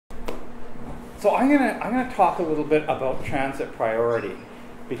So I'm gonna talk a little bit about transit priority,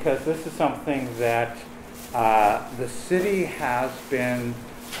 because this is something that the city has been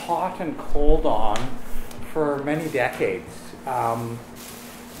hot and cold on for many decades. But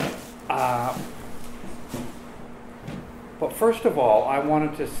first of all, I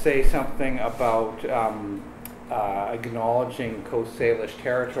wanted to say something about acknowledging Coast Salish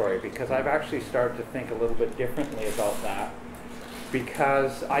territory, because I've actually started to think a little bit differently about that.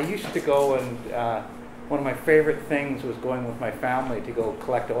 Because I used to go and one of my favorite things was going with my family to go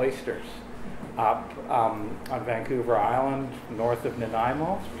collect oysters up on Vancouver Island, north of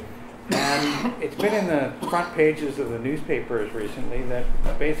Nanaimo. And it's been in the front pages of the newspapers recently that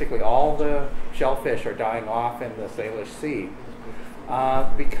basically all the shellfish are dying off in the Salish Sea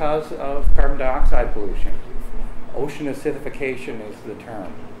because of carbon dioxide pollution. Ocean acidification is the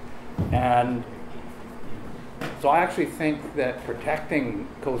term. And so I actually think that protecting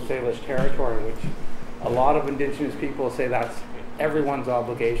Coast Salish territory, which a lot of Indigenous people say that's everyone's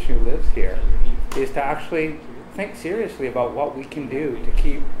obligation who lives here, is to actually think seriously about what we can do to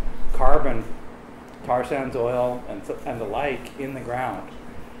keep carbon, tar sands oil, and the like in the ground.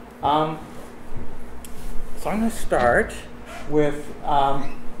 So I'm going to start with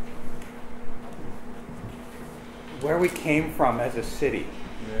where we came from as a city.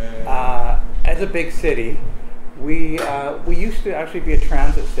 As a big city, we used to actually be a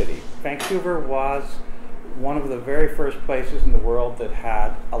transit city. Vancouver was one of the very first places in the world that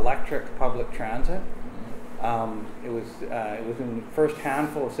had electric public transit. It was in the first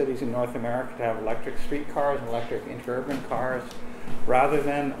handful of cities in North America to have electric streetcars and electric interurban cars, rather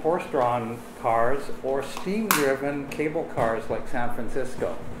than horse-drawn cars or steam-driven cable cars like San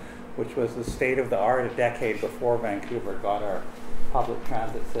Francisco, which was the state of the art a decade before Vancouver got our public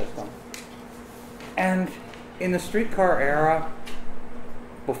transit system. And in the streetcar era,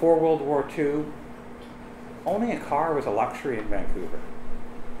 before World War II, owning a car was a luxury in Vancouver.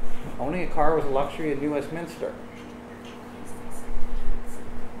 Owning a car was a luxury in New Westminster.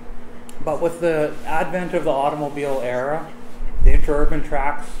 But with the advent of the automobile era, the interurban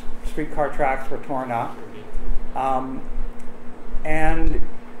tracks, streetcar tracks were torn up, and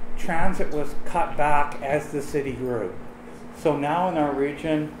transit was cut back as the city grew. So now in our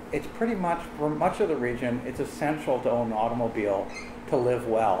region, it's pretty much, for much of the region, it's essential to own an automobile to live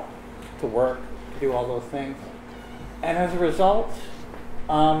well, to work, to do all those things. And as a result,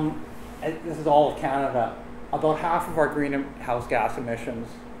 this is all of Canada, about half of our greenhouse gas emissions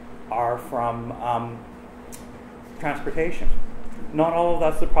are from transportation. Not all of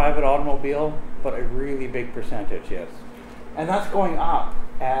that's the private automobile, but a really big percentage is. And that's going up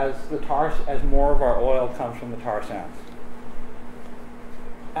as more of our oil comes from the tar sands.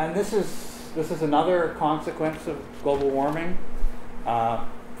 And this is another consequence of global warming.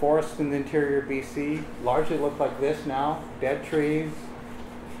 Forests in the interior BC largely look like this now, dead trees,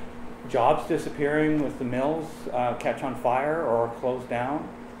 jobs disappearing with the mills catch on fire or close down.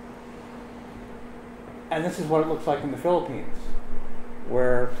 And this is what it looks like in the Philippines,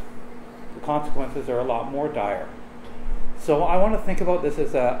 where the consequences are a lot more dire. So I want to think about this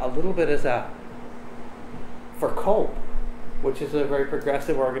as a little bit for COPE, which is a very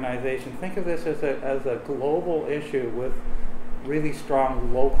progressive organization. Think of this as a global issue with really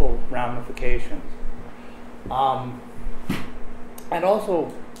strong local ramifications. And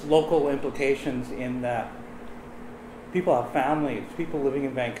also local implications in that people have families, people living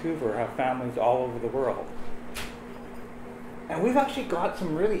in Vancouver have families all over the world. And we've actually got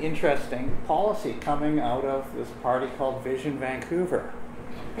some really interesting policy coming out of this party called Vision Vancouver.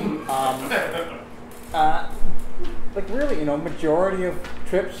 Like really, majority of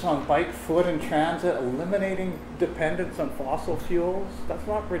trips on bike, foot, and transit, eliminating dependence on fossil fuels. That's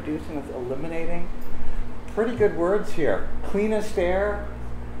not reducing, it's eliminating. Pretty good words here. Cleanest air,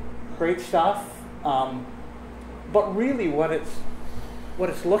 great stuff. But really what it's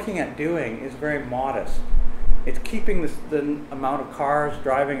looking at doing is very modest. It's keeping the amount of cars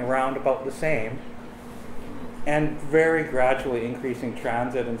driving around about the same and very gradually increasing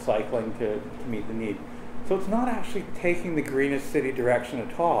transit and cycling to meet the need. So it's not actually taking the greenest city direction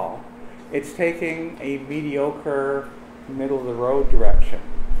at all. It's taking a mediocre, middle-of-the-road direction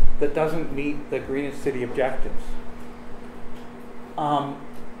that doesn't meet the greenest city objectives.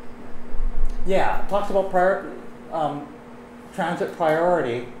 It talks about transit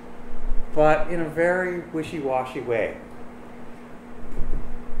priority, but in a very wishy-washy way.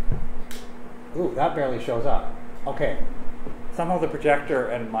 Ooh, that barely shows up. Okay. Somehow the projector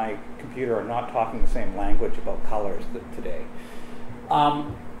and my computer are not talking the same language about colors today.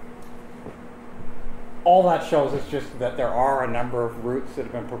 all that shows is just that there are a number of routes that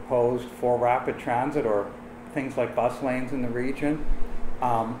have been proposed for rapid transit or things like bus lanes in the region,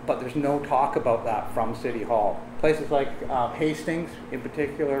 but there's no talk about that from City Hall. Places like Hastings, in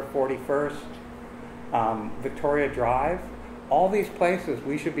particular, 41st, Victoria Drive, all these places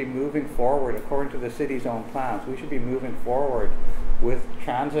we should be moving forward, according to the city's own plans, we should be moving forward with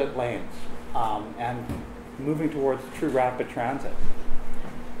transit lanes and moving towards true rapid transit.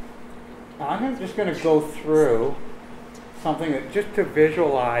 I'm just going to go through something that just to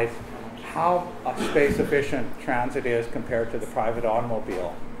visualize how space efficient transit is compared to the private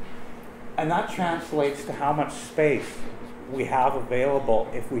automobile. And that translates to how much space we have available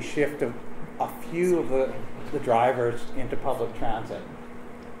if we shift a few of the drivers into public transit.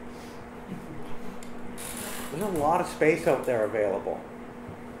 There's a lot of space out there available,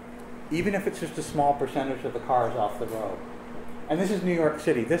 even if it's just a small percentage of the cars off the road. And this is New York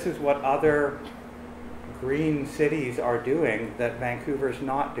City. This is what other green cities are doing that Vancouver's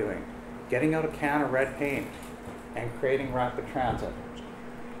not doing. Getting out a can of red paint and creating rapid transit.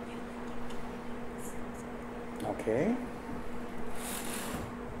 Okay.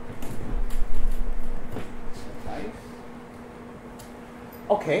 Nice.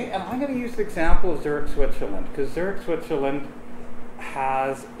 Okay, and I'm going to use the example of Zurich, Switzerland, because Zurich, Switzerland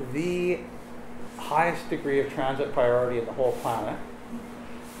has the highest degree of transit priority in the whole planet.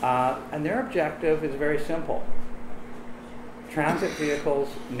 And their objective is very simple. Transit vehicles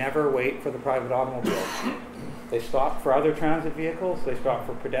never wait for the private automobiles. They stop for other transit vehicles, they stop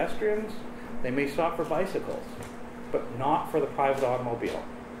for pedestrians, they may stop for bicycles, but not for the private automobile.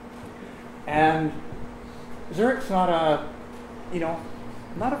 And Zurich's not a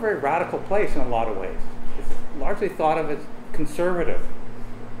very radical place in a lot of ways. It's largely thought of as conservative.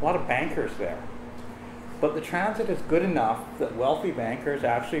 A lot of bankers there. But the transit is good enough that wealthy bankers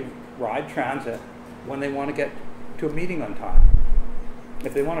actually ride transit when they want to get to a meeting on time.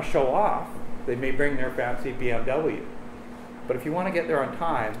 If they want to show off, they may bring their fancy BMW. But if you want to get there on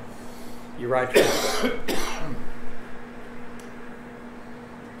time, you ride transit.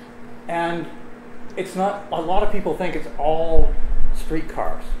 And it's not, a lot of people think it's all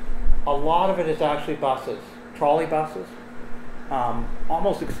streetcars. A lot of it is actually buses, trolley buses,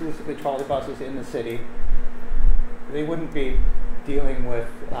 almost exclusively trolley buses in the city. They wouldn't be dealing with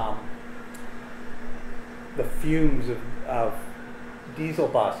the fumes of diesel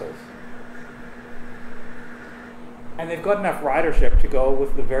buses. And they've got enough ridership to go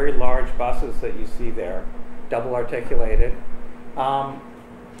with the very large buses that you see there, double articulated.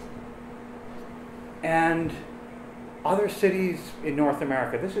 And other cities in North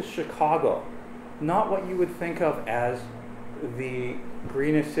America, this is Chicago, not what you would think of as the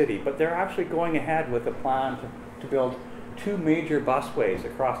greenest city, but they're actually going ahead with a plan to build 2 major busways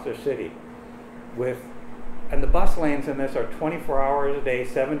across their city. And the bus lanes in this are 24 hours a day,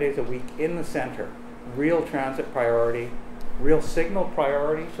 7 days a week in the center. Real transit priority, real signal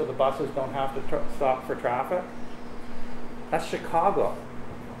priority, so the buses don't have to stop for traffic. That's Chicago,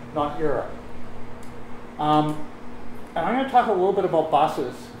 not Europe. And I'm going to talk a little bit about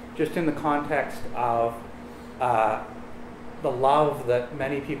buses, just in the context of the love that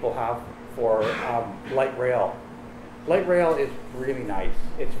many people have for light rail. Light rail is really nice.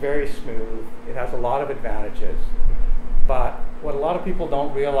 It's very smooth. It has a lot of advantages. But what a lot of people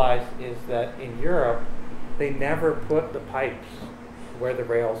don't realize is that in Europe, they never put the pipes where the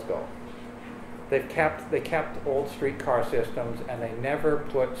rails go. They kept old streetcar systems, and they never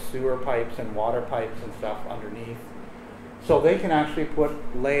put sewer pipes and water pipes and stuff underneath. So they can actually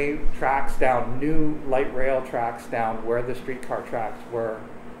lay tracks down, new light rail tracks down where the streetcar tracks were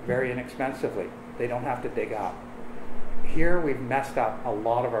very inexpensively. They don't have to dig up. Here we've messed up a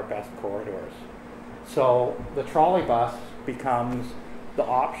lot of our best corridors. So the trolley bus becomes the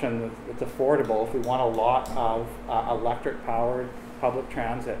option that's affordable if we want a lot of electric-powered public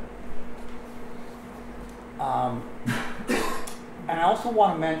transit. And I also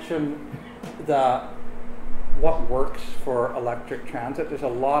want to mention what works for electric transit. There's a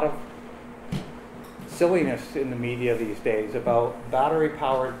lot of silliness in the media these days about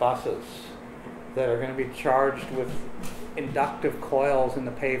battery-powered buses that are going to be charged with inductive coils in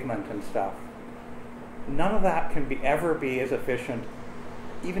the pavement and stuff. None of that can ever be as efficient,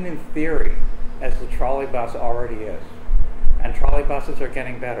 even in theory, as the trolley bus already is. And trolley buses are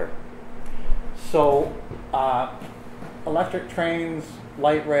getting better. So electric trains,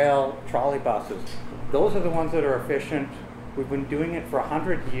 light rail, trolley buses, those are the ones that are efficient. We've been doing it for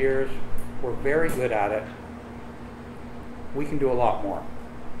 100 years. We're very good at it. We can do a lot more.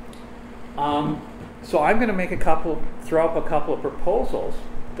 So I'm going to throw up a couple of proposals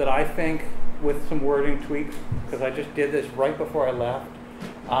that I think with some wording tweaks, because I just did this right before I left,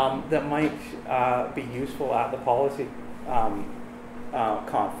 that might be useful at the policy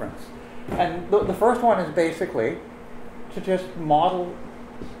conference. And the first one is basically to just model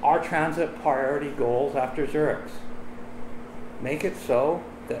our transit priority goals after Zurich's. Make it so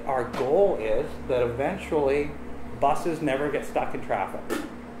that our goal is that eventually buses never get stuck in traffic.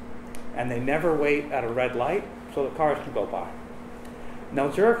 And they never wait at a red light so the cars can go by. Now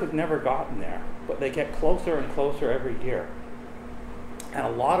Zurich has never gotten there, but they get closer and closer every year. And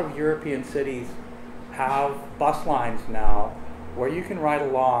a lot of European cities have bus lines now where you can ride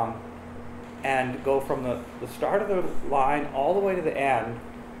along and go from the start of the line all the way to the end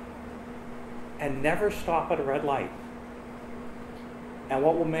and never stop at a red light. And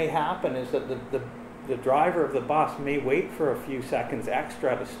what may happen is that the driver of the bus may wait for a few seconds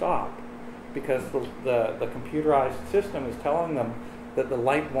extra to stop, because the computerized system is telling them that the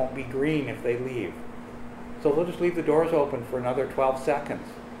light won't be green if they leave. So they'll just leave the doors open for another 12 seconds,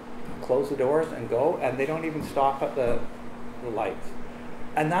 close the doors and go, and they don't even stop at the lights.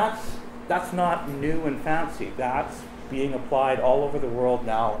 And that's not new and fancy. That's being applied all over the world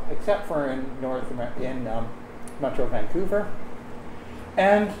now, except for in Metro Vancouver,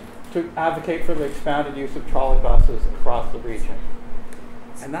 and to advocate for the expanded use of trolley buses across the region.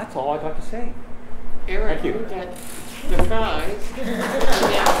 And that's all I got to say. Eric, Thank you. You got the prize.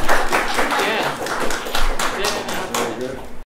 Yeah. Yes.